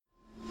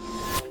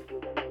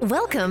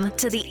Welcome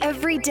to the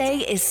Everyday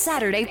is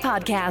Saturday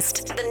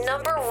podcast, the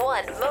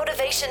 #1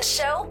 motivation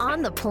show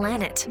on the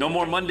planet. No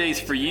more Mondays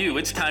for you.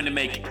 It's time to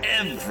make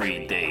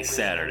every day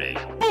Saturday.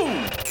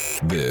 Boom!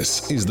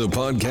 This is the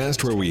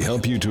podcast where we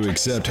help you to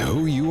accept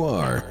who you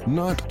are,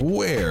 not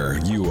where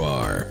you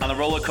are. On the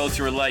roller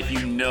coaster of life,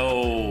 you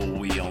know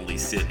we only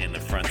sit in the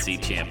front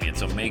seat, champion.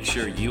 So make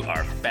sure you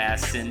are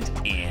fastened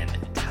in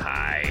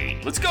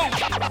tight. Let's go!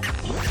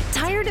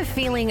 Tired of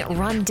feeling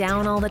run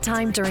down all the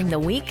time during the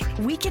week?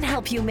 We can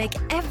help you make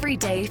every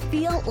day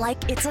feel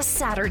like it's a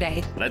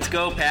Saturday. Let's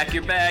go, pack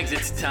your bags.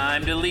 It's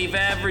time to leave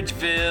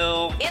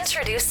Averageville.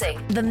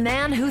 Introducing the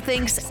man who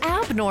thinks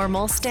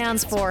abnormal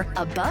stands for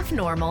above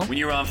normal. When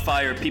you're on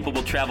fire, people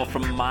will travel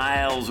from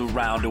miles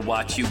around to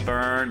watch you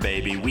burn,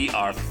 baby. We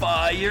are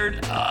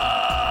fired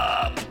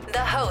up. The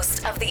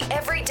host of the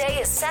Everyday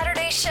is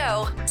Saturday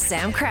show,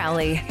 Sam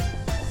Crowley.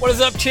 What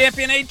is up,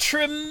 champion? A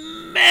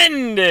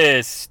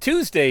tremendous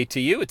Tuesday to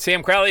you. It's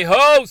Sam Crowley,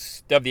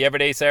 host of the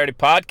Everyday Saturday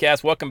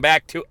podcast. Welcome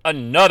back to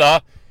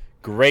another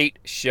great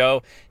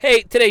show.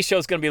 Hey, today's show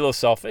is going to be a little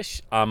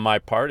selfish on my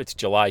part. It's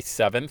July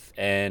 7th,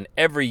 and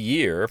every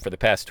year for the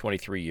past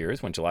 23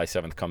 years when July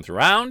 7th comes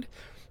around,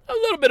 a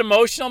little bit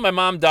emotional. My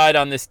mom died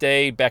on this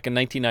day back in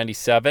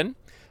 1997.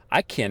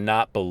 I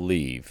cannot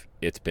believe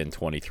it's been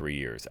 23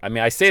 years. I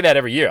mean, I say that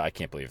every year. I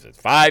can't believe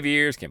it's 5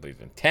 years, can't believe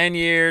it's been 10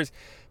 years,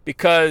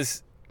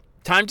 because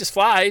time just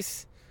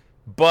flies,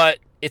 but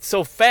it's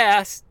so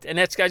fast. And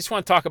I just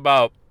want to talk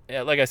about,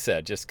 like I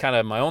said, just kind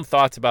of my own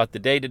thoughts about the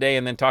day today,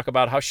 and then talk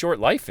about how short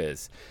life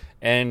is.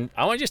 And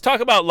I want to just talk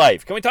about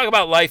life. Can we talk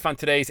about life on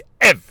today's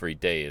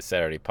Everyday is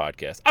Saturday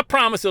podcast? I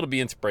promise it'll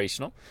be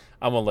inspirational.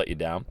 I won't let you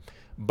down.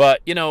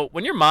 But, you know,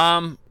 when your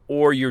mom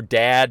or your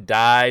dad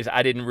dies,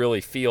 I didn't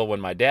really feel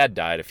when my dad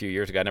died a few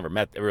years ago.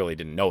 I really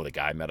didn't know the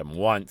guy. I met him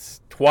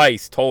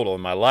twice total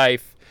in my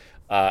life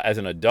as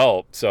an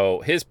adult.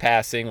 So his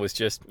passing was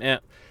just, I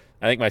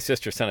think my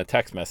sister sent a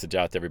text message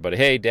out to everybody,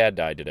 hey, dad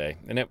died today.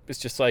 And it was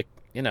just like,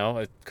 you know,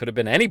 it could have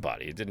been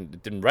anybody. It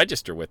didn't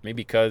register with me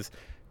because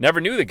never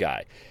knew the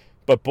guy.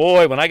 But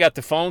boy, when I got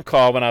the phone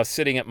call when I was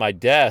sitting at my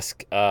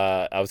desk,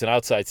 I was in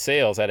outside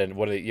sales. We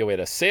had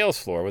a sales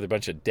floor with a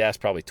bunch of desks,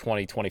 probably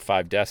 20,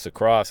 25 desks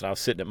across, and I was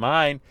sitting at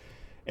mine.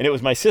 And it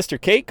was my sister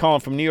Kate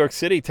calling from New York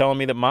City telling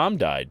me that mom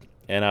died.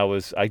 And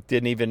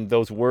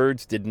those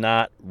words did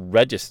not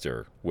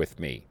register with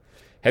me.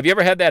 Have you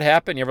ever had that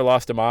happen? You ever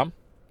lost a mom,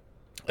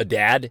 a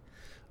dad,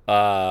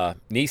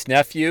 niece,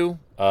 nephew?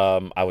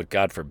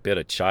 God forbid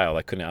a child.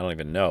 I don't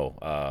even know.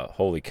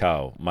 Holy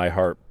cow. My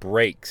heart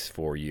breaks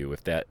for you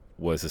if that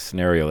was a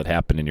scenario that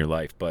happened in your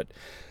life. But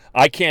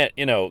I can't,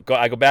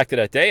 I go back to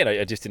that day and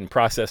I just didn't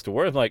process the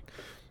word. I'm like,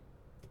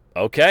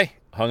 okay.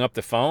 Hung up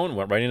the phone,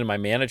 went right into my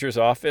manager's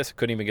office.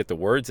 Couldn't even get the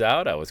words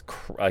out. I was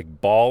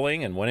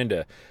bawling and went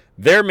into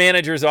their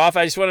manager's office.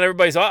 I just went in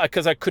everybody's office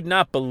because I could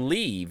not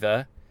believe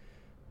that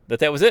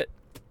was it.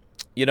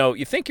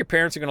 You think your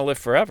parents are going to live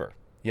forever.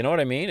 You know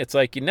what I mean? It's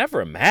like you never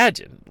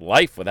imagine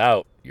life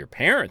without your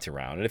parents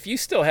around. And if you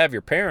still have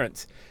your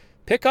parents,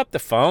 pick up the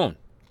phone,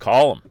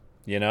 call them,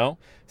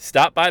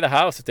 Stop by the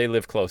house if they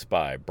live close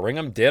by. Bring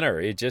them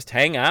dinner. You just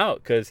hang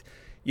out because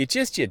you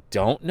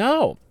don't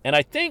know. And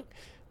I think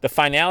the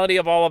finality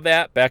of all of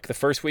that, back the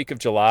first week of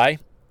July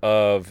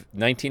of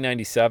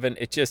 1997,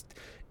 it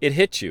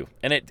hits you.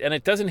 And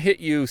it doesn't hit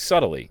you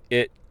subtly.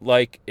 It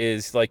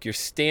is like you're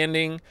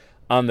standing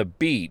on the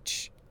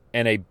beach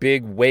and a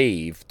big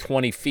wave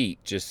 20 feet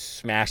just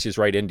smashes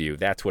right into you.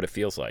 That's what it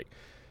feels like.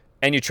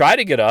 And you try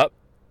to get up,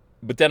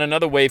 but then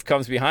another wave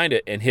comes behind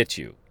it and hits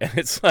you. And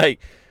it's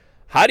like,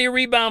 how do you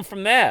rebound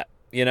from that?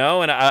 And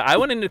I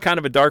went into kind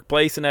of a dark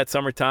place in that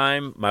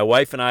summertime. My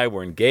wife and I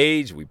were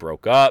engaged. We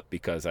broke up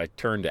because I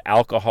turned to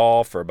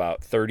alcohol for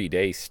about 30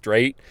 days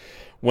straight.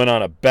 Went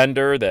on a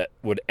bender that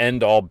would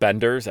end all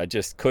benders. I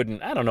just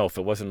couldn't. I don't know if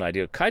it wasn't an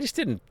idea. I just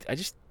didn't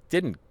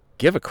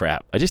give a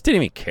crap. I just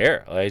didn't even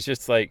care. It's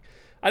just like,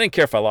 I didn't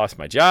care if I lost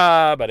my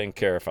job. I didn't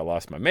care if I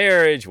lost my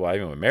marriage. Well, I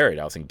even was married.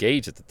 I was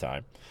engaged at the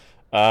time.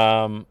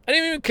 I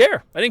didn't even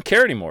care. I didn't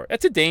care anymore.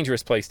 That's a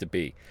dangerous place to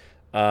be.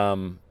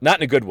 Not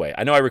in a good way.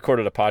 I know I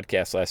recorded a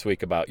podcast last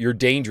week about you're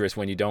dangerous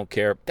when you don't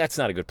care. That's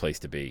not a good place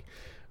to be.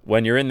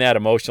 When you're in that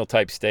emotional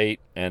type state,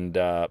 and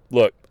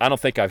look, I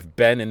don't think I've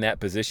been in that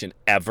position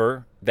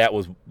ever. That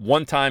was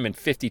one time in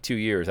 52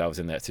 years I was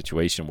in that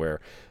situation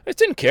where I just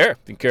didn't care.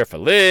 Didn't care if I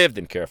lived,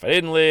 didn't care if I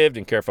didn't live,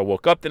 didn't care if I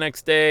woke up the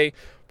next day.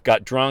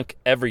 Got drunk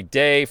every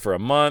day for a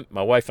month.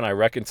 My wife and I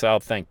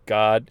reconciled, thank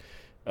God.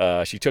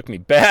 She took me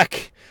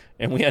back,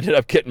 and we ended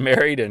up getting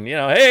married. And,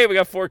 hey, we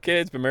got 4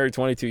 kids, been married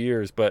 22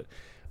 years. But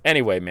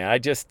anyway, man, I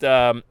just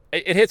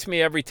it hits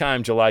me every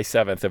time July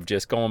 7th of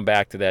just going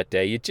back to that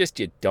day. You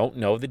don't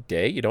know the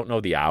day. You don't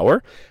know the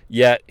hour.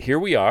 Yet here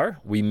we are.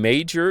 We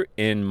major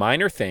in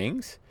minor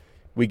things.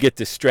 We get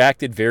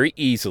distracted very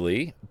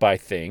easily by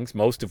things,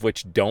 most of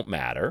which don't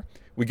matter.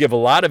 We give a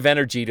lot of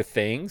energy to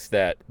things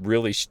that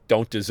really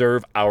don't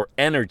deserve our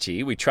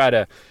energy. We try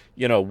to,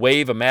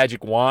 wave a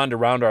magic wand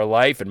around our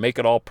life and make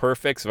it all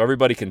perfect so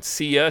everybody can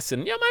see us.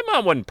 And, my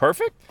mom wasn't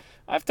perfect.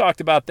 I've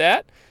talked about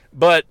that.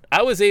 But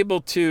I was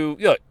able to,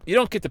 you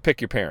don't get to pick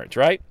your parents,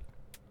 right?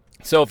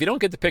 So if you don't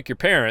get to pick your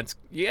parents,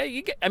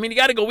 you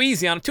got to go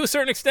easy on them to a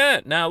certain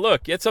extent. Now,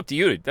 look, it's up to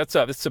you. It's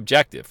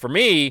subjective. For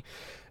me,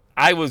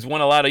 I went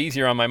a lot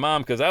easier on my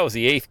mom because I was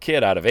the 8th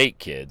kid out of 8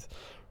 kids,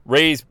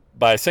 raised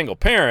by a single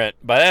parent.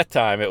 By that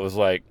time, it was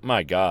like,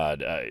 my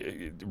God,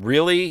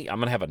 really? I'm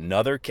going to have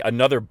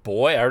another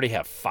boy? I already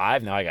have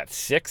 5. Now I got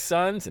 6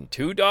 sons and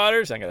 2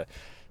 daughters.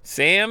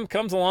 Sam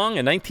comes along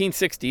in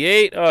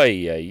 1968. Oh,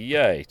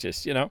 yeah,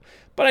 just,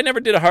 But I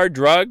never did a hard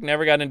drug,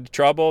 never got into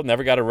trouble,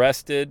 never got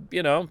arrested,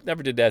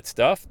 never did that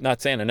stuff.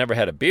 Not saying I never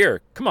had a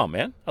beer. Come on,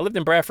 man. I lived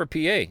in Bradford, PA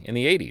in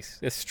the 80s.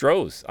 It's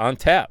Stroh's on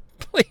tap.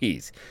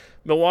 Please.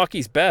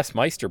 Milwaukee's best,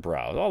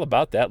 Meisterbrow. All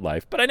about that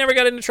life. But I never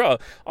got into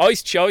trouble.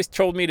 She always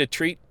told me to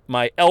treat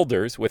my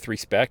elders with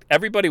respect.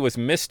 Everybody was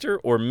Mr.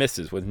 or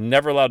Mrs. Was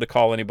never allowed to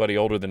call anybody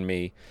older than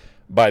me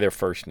by their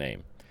first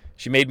name.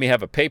 She made me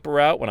have a paper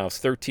route when I was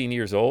 13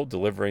 years old,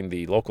 delivering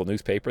the local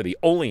newspaper, the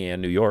Olean,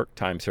 New York,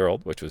 Times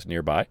Herald, which was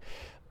nearby.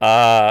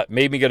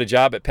 Made me get a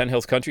job at Penn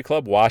Hills Country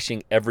Club,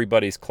 washing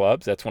everybody's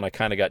clubs. That's when I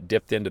kind of got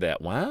dipped into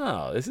that.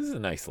 Wow, this is a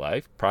nice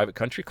life. Private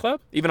country club?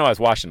 Even though I was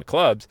washing the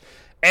clubs.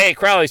 Hey,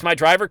 Crowley, is my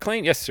driver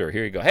clean? Yes, sir.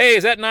 Here you go. Hey,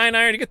 is that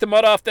 9-iron to get the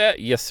mud off that?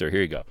 Yes, sir.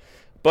 Here you go.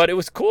 But it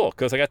was cool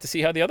because I got to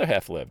see how the other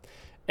half lived.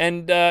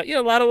 And,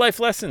 a lot of life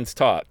lessons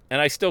taught. And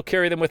I still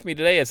carry them with me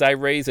today as I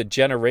raise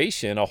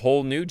a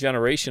whole new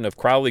generation of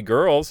Crowley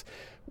girls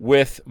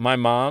with my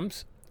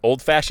mom's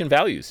old-fashioned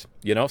values.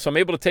 So I'm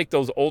able to take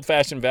those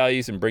old-fashioned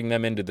values and bring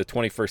them into the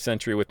 21st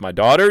century with my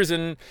daughters.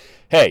 And,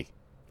 hey,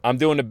 I'm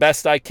doing the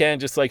best I can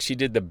just like she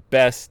did the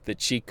best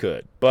that she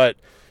could. But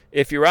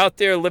if you're out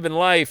there living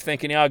life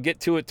thinking, I'll get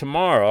to it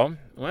tomorrow,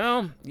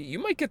 well, you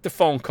might get the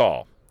phone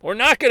call or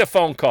not get a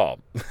phone call,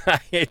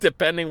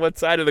 depending what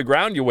side of the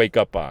ground you wake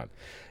up on.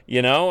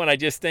 And I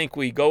just think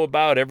we go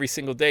about every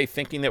single day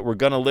thinking that we're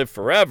going to live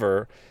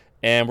forever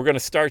and we're going to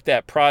start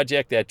that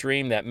project, that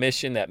dream, that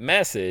mission, that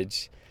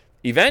message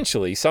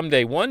eventually,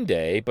 someday, one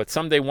day, but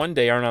someday, one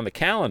day aren't on the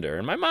calendar.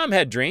 And my mom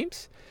had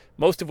dreams,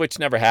 most of which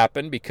never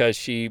happened because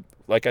she,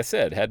 like I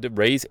said, had to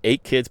raise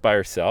 8 kids by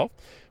herself,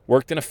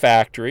 worked in a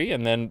factory,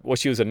 and then,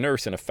 she was a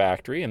nurse in a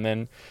factory, and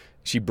then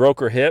she broke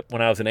her hip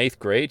when I was in 8th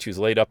grade. She was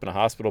laid up in a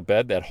hospital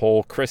bed that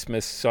whole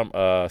Christmas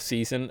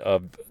season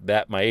of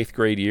my 8th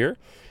grade year.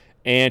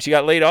 And she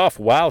got laid off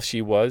while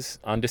she was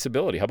on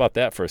disability. How about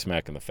that for a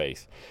smack in the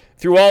face?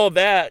 Through all of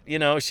that,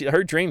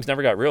 her dreams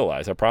never got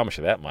realized. I promise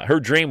you that much. Her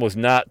dream was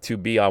not to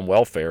be on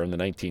welfare in the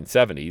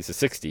 1970s, the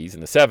 60s,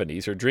 and the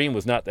 70s. Her dream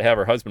was not to have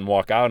her husband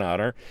walk out on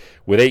her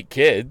with 8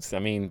 kids. I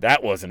mean,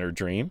 that wasn't her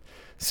dream.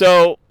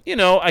 So,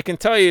 I can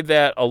tell you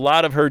that a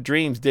lot of her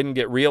dreams didn't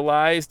get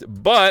realized,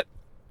 but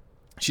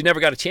she never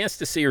got a chance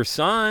to see her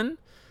son,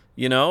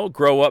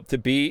 grow up to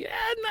be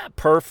not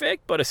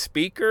perfect, but a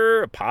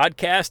speaker, a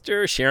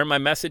podcaster, sharing my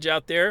message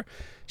out there.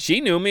 She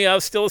knew me. I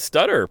was still a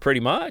stutterer pretty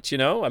much,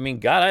 I mean,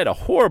 God, I had a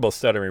horrible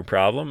stuttering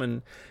problem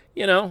and,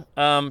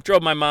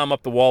 drove my mom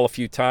up the wall a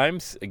few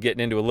times, getting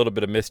into a little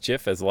bit of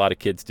mischief, as a lot of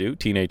kids do,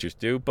 teenagers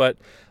do, but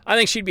I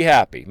think she'd be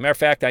happy. Matter of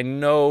fact, I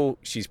know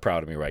she's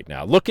proud of me right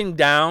now. Looking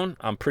down,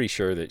 I'm pretty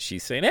sure that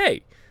she's saying,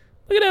 hey,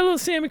 look at that little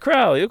Sammy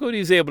Crowley. Look what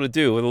he's able to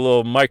do with a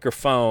little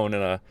microphone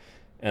and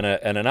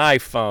an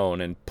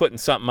iPhone and putting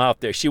something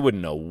out there. She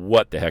wouldn't know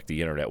what the heck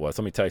the internet was.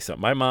 Let me tell you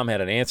something. My mom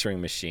had an answering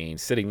machine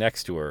sitting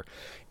next to her,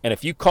 and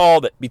if you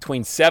called it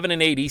between 7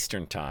 and 8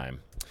 Eastern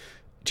time,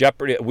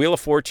 Jeopardy, Wheel of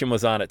Fortune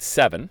was on at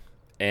 7,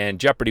 and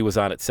Jeopardy was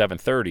on at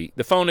 7:30.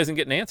 The phone isn't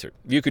getting answered.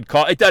 You could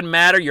call. It doesn't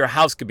matter. Your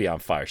house could be on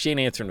fire. She ain't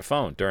answering the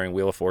phone during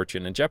Wheel of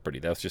Fortune and Jeopardy.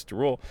 That's just a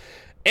rule.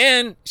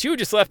 And she would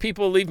just let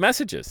people leave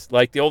messages,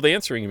 like the old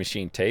answering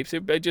machine tapes.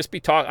 It would just be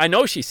talk. I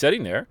know she's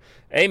sitting there.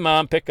 Hey,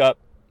 Mom, pick up.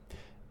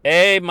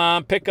 Hey,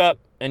 Mom, pick up.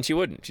 And she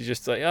wouldn't. She's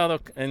just like, oh,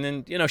 and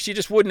then, she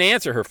just wouldn't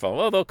answer her phone.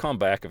 Well, they'll call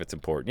back if it's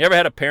important. You ever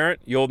had a parent,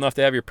 you old enough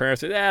to have your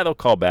parents say, they'll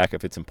call back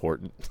if it's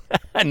important.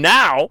 And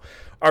now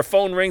our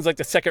phone rings like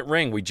the second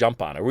ring. We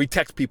jump on it. We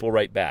text people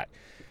right back.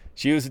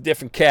 She was a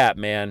different cat,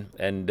 man.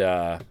 And,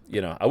 I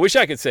wish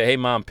I could say, hey,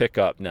 Mom, pick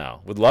up.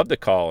 No, would love to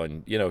call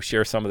and,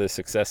 share some of the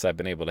success I've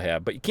been able to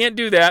have. But you can't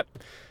do that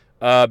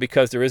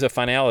because there is a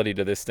finality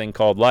to this thing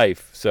called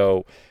life.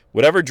 So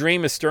whatever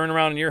dream is stirring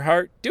around in your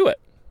heart, do it.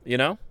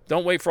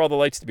 Don't wait for all the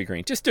lights to be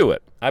green. Just do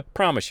it. I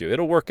promise you,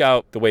 it'll work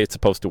out the way it's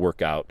supposed to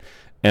work out.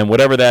 And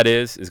whatever that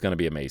is going to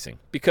be amazing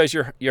because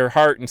your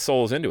heart and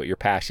soul is into it. Your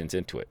passion's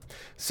into it.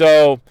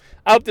 So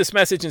I hope this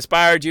message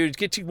inspired you to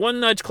get you one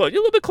nudge closer, a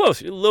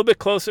little bit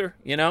closer,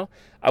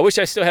 I wish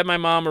I still had my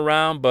mom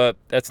around, but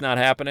that's not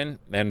happening.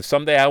 And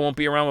someday I won't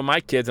be around with my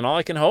kids. And all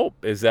I can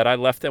hope is that I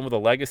left them with a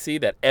legacy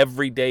that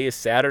every day is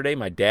Saturday.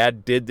 My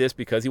dad did this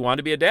because he wanted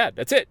to be a dad.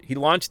 That's it. He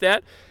launched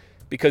that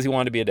because he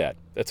wanted to be a dad.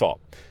 That's all.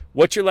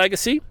 What's your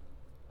legacy?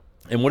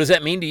 And what does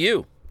that mean to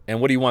you?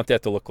 And what do you want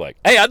that to look like?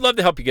 Hey, I'd love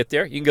to help you get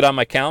there. You can get on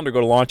my calendar, go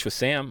to Launch with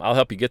Sam. I'll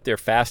help you get there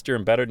faster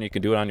and better than you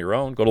can do it on your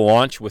own. Go to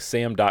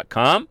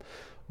launchwithsam.com.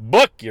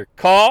 Book your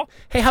call.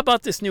 Hey, how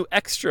about this new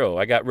Extro?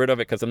 I got rid of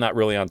it because I'm not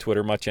really on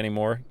Twitter much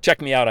anymore.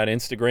 Check me out on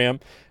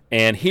Instagram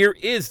And here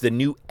is the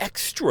new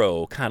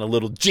extra kind of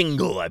little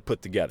jingle I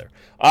put together.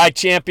 All right,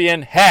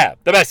 champion, have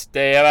the best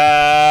day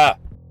ever.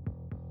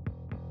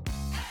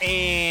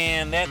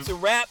 And that's a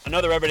wrap.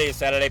 Another Everyday is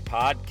Saturday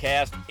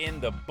podcast in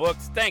the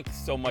books. Thanks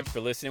so much for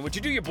listening. Would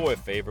you do your boy a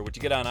favor? Would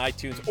you get on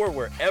iTunes or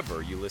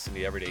wherever you listen to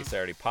the Everyday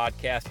Saturday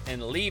podcast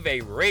and leave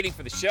a rating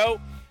for the show?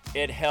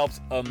 It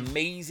helps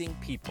amazing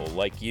people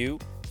like you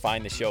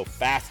find the show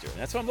faster. And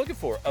that's what I'm looking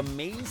for,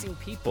 amazing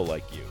people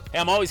like you. Hey,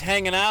 I'm always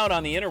hanging out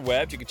on the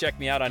interwebs. You can check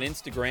me out on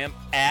Instagram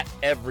at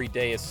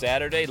Everyday is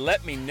Saturday.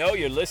 Let me know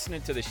you're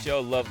listening to the show.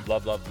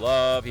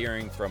 Love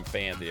hearing from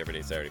fans of the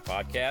Everyday Saturday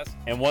podcast.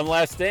 And one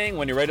last thing,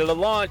 when you're ready to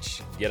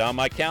launch, get on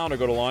my calendar,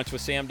 go to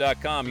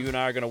launchwithsam.com. You and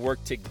I are going to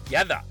work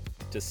together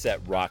to set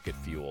rocket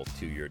fuel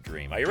to your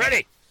dream. Are you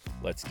ready?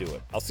 Let's do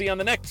it. I'll see you on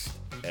the next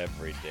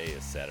Everyday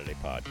is Saturday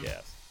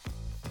podcast.